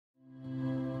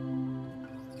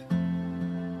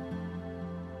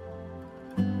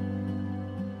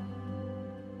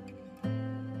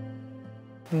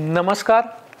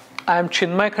Namaskar, I am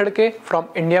Chinmay from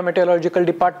India Meteorological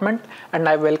Department and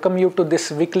I welcome you to this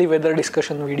weekly weather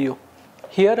discussion video.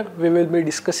 Here we will be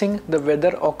discussing the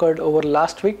weather occurred over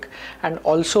last week and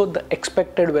also the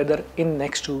expected weather in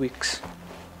next 2 weeks.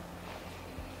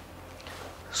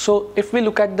 So if we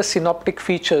look at the synoptic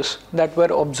features that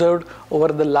were observed over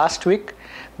the last week,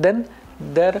 then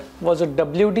there was a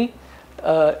WD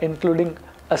including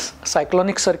a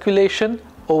cyclonic circulation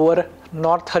over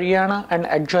North Haryana and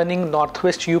adjoining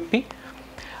northwest UP.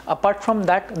 Apart from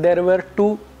that, there were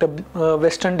two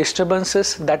western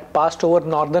disturbances that passed over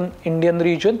northern Indian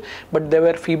region, but they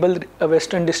were feeble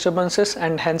western disturbances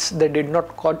and hence they did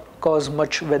not cause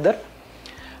much weather.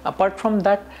 Apart from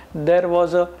that, there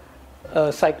was a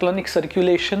cyclonic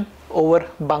circulation over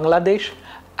Bangladesh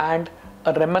and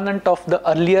a remnant of the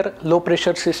earlier low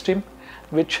pressure system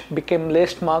which became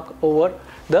landmark over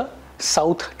the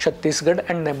South Chhattisgarh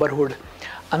and neighborhood.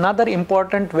 Another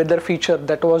important weather feature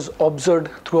that was observed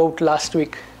throughout last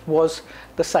week was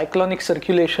the cyclonic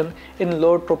circulation in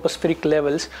lower tropospheric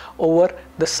levels over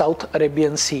the South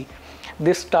Arabian Sea.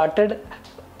 This started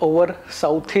over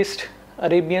Southeast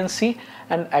Arabian Sea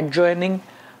and adjoining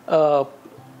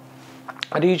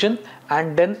region,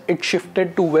 and then it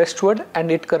shifted to westward and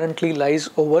it currently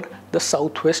lies over the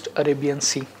Southwest Arabian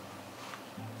Sea.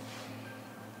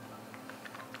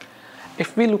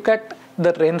 If we look at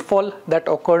the rainfall that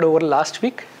occurred over last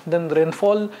week, then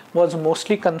rainfall was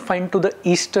mostly confined to the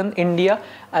eastern India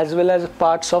as well as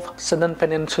parts of southern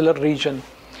peninsular region.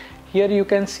 Here you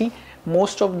can see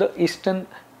most of the eastern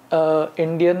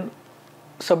Indian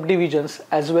subdivisions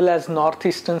as well as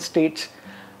northeastern states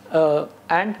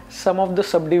and some of the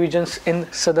subdivisions in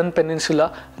southern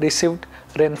peninsula received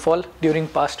rainfall during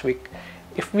past week.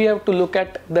 If we have to look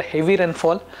at the heavy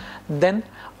rainfall, then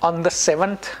on the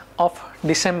 7th of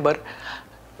December,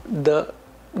 the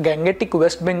Gangetic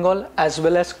West Bengal as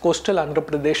well as coastal Andhra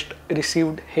Pradesh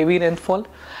received heavy rainfall.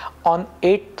 On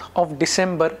 8th of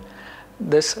December,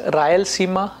 this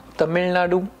Rayalaseema, Tamil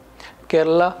Nadu,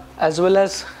 Kerala as well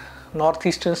as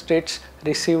northeastern states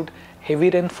received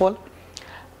heavy rainfall.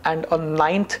 And on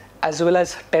 9th as well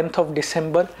as 10th of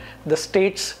December, the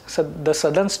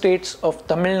southern states of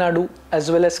Tamil Nadu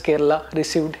as well as Kerala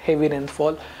received heavy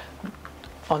rainfall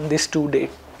on these 2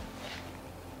 days.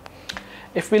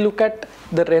 If we look at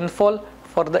the rainfall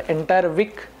for the entire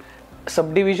week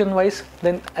subdivision wise,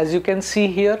 then as you can see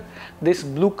here, this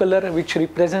blue color which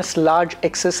represents large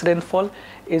excess rainfall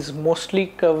is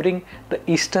mostly covering the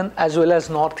eastern as well as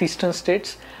northeastern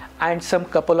states and some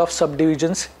couple of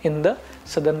subdivisions in the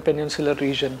southern peninsular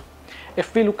region.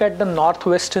 If we look at the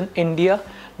northwestern India,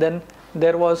 then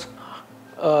there was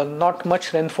not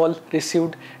much rainfall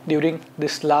received during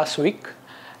this last week,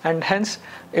 and hence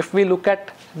if we look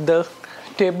at the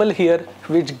table here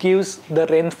which gives the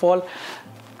rainfall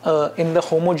in the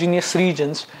homogeneous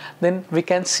regions, then we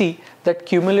can see that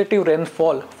cumulative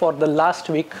rainfall for the last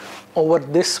week over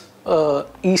this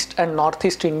east and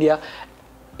northeast India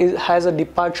has a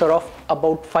departure of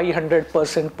about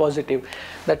 500% positive.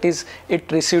 That is,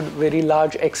 it received very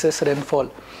large excess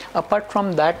rainfall. Apart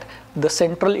from that, the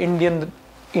central Indian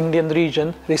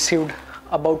region received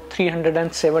about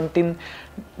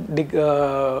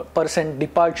 317%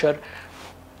 departure,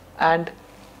 and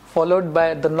followed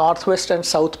by the northwest and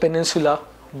south peninsula,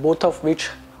 both of which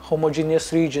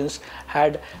homogeneous regions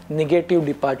had negative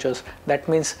departures. That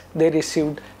means they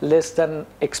received less than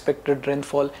expected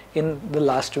rainfall in the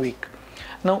last week.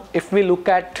 Now if we look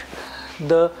at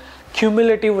the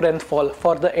cumulative rainfall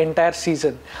for the entire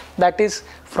season, that is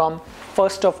from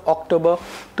 1st of October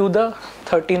to the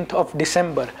 13th of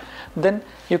December, then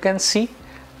you can see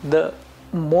the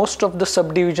most of the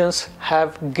subdivisions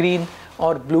have green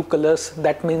or blue colors.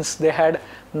 That means they had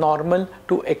normal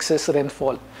to excess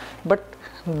rainfall, but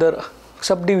the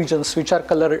subdivisions which are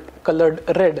colored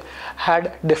red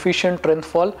had deficient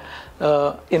rainfall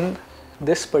in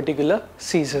this particular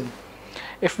season.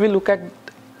 If we look at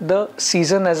the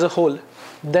season as a whole,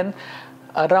 then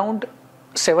around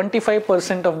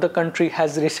 75% of the country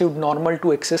has received normal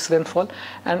to excess rainfall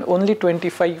and only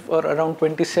 25 or around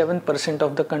 27%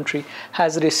 of the country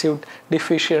has received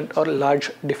deficient or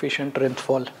large deficient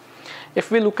rainfall.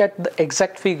 If we look at the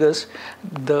exact figures,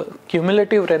 the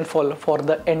cumulative rainfall for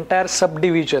the entire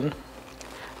subdivision,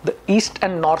 the east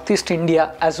and northeast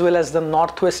India as well as the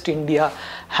northwest India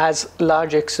has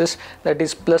large excess, that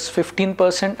is plus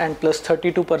 15% and plus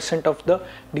 32% of the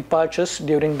departures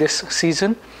during this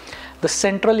season. The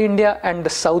central India and the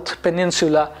south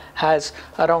peninsula has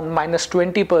around minus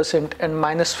 20% and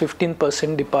minus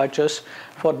 15% departures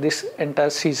for this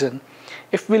entire season.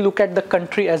 If we look at the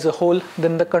country as a whole,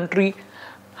 then the country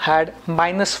had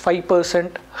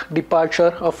 -5%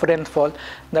 departure of rainfall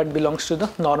that belongs to the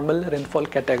normal rainfall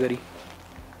category.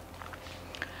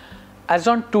 As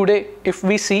on today, if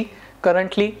we see,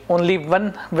 currently only one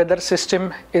weather system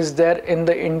is there in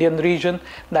the Indian region,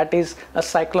 that is a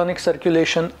cyclonic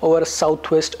circulation over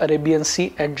southwest Arabian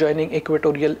Sea adjoining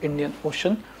equatorial Indian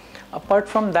Ocean. Apart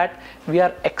from that, we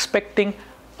are expecting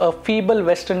a feeble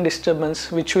western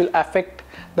disturbance which will affect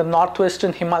the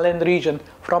northwestern Himalayan region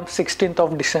from 16th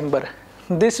of December.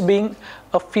 This being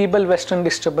a feeble western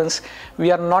disturbance,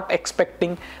 we are not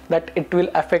expecting that it will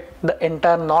affect the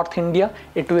entire North India.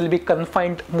 It will be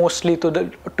confined mostly to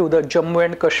the Jammu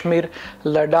and Kashmir,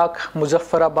 Ladakh,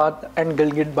 Muzaffarabad and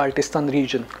Gilgit-Baltistan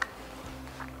region.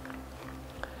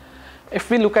 If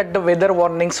we look at the weather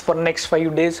warnings for next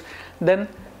 5 days, then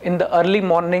in the early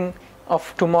morning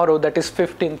of tomorrow, that is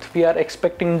 15th, we are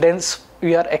expecting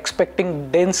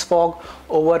dense fog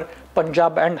over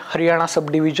Punjab and Haryana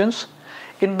subdivisions.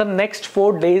 In the next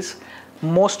 4 days,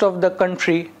 most of the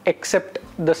country except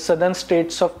the southern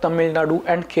states of Tamil Nadu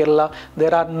and Kerala,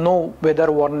 there are no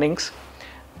weather warnings.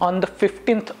 On the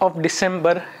 15th of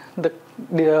December, the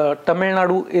Tamil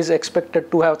Nadu is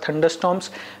expected to have thunderstorms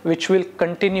which will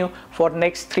continue for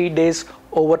next 3 days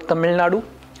over Tamil Nadu.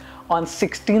 On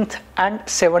 16th and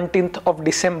 17th of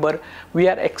December, we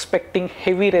are expecting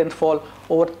heavy rainfall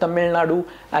over Tamil Nadu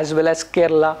as well as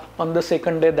Kerala on the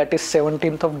second day, that is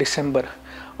 17th of December.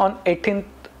 On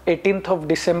 18th of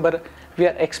December, we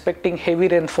are expecting heavy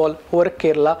rainfall over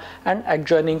Kerala and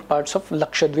adjoining parts of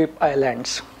Lakshadweep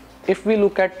Islands. If we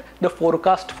look at the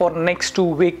forecast for next 2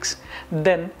 weeks,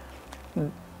 then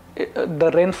the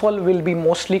rainfall will be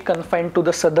mostly confined to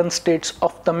the southern states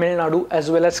of Tamil Nadu as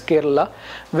well as Kerala,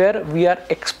 where we are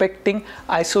expecting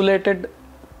isolated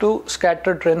to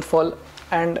scattered rainfall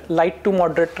and light to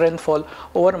moderate rainfall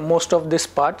over most of these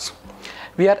parts.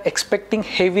 We are expecting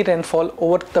heavy rainfall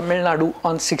over Tamil Nadu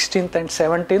on 16th and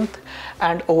 17th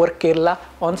and over Kerala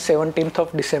on 17th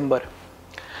of December.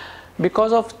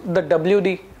 Because of the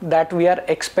WD that we are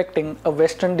expecting, a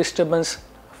western disturbance,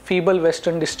 feeble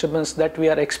western disturbance that we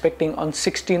are expecting on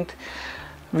 16th,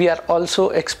 we are also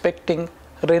expecting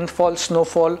rainfall,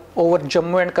 snowfall over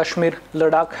Jammu and Kashmir,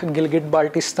 Ladakh,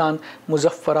 Gilgit-Baltistan,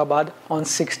 Muzaffarabad on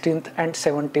 16th and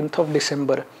 17th of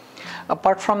December.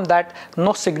 Apart from that,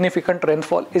 no significant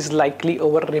rainfall is likely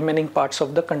over remaining parts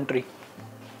of the country.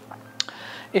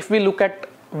 If we look at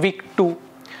week 2,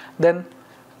 then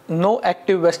no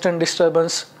active western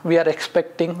disturbance we are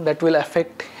expecting that will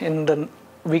affect in the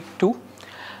week 2.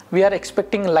 We are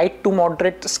expecting light to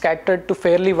moderate scattered to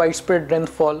fairly widespread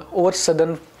rainfall over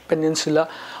southern peninsula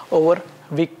over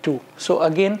week 2. So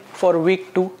again, for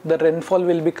week 2, the rainfall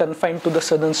will be confined to the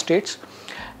southern states,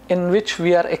 in which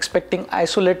we are expecting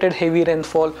isolated heavy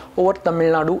rainfall over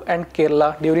Tamil Nadu and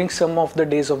Kerala during some of the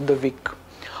days of the week.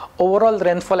 Overall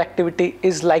rainfall activity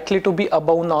is likely to be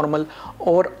above normal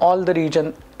over all the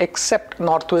region except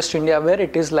northwest India, where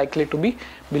it is likely to be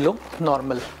below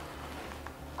normal.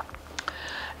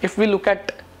 If we look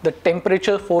at the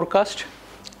temperature forecast,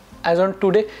 as on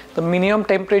today, the minimum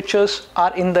temperatures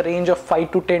are in the range of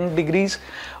 5 to 10 degrees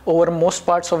over most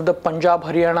parts of the Punjab,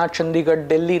 Haryana, Chandigarh,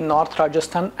 Delhi, North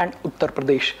Rajasthan and Uttar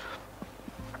Pradesh.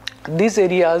 These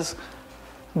areas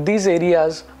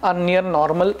are near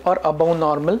normal or above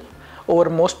normal over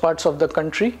most parts of the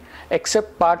country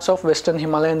except parts of Western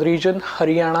Himalayan region,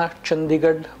 Haryana,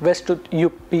 Chandigarh, West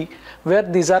UP, where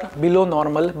these are below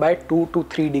normal by 2 to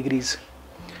 3 degrees.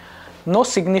 No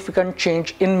significant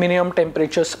change in minimum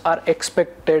temperatures are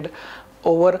expected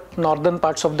over northern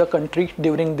parts of the country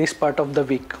during this part of the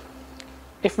week.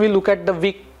 If we look at the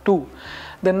week 2,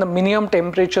 then the minimum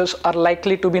temperatures are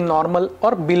likely to be normal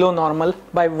or below normal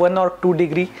by 1 or 2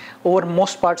 degrees over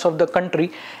most parts of the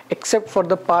country except for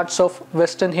the parts of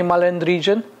Western Himalayan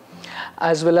region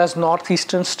as well as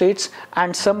northeastern states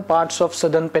and some parts of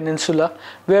southern peninsula,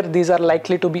 where these are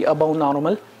likely to be above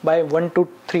normal by 1 to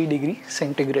 3 degrees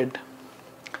centigrade.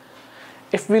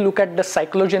 If we look at the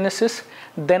cyclogenesis,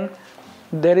 then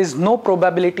there is no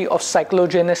probability of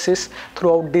cyclogenesis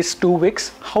throughout these 2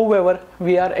 weeks. However,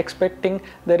 we are expecting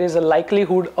there is a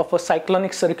likelihood of a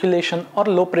cyclonic circulation or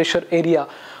low pressure area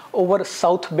over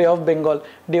South Bay of Bengal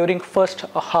during first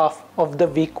half of the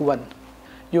week 1.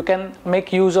 You can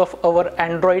make use of our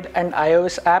Android and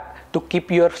iOS app to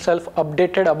keep yourself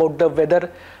updated about the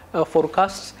weather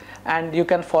forecasts, and you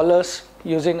can follow us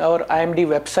using our IMD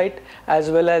website as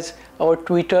well as our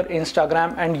Twitter,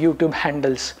 Instagram and YouTube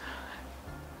handles.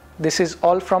 This is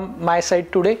all from my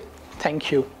side today.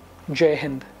 Thank you. Jai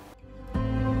Hind.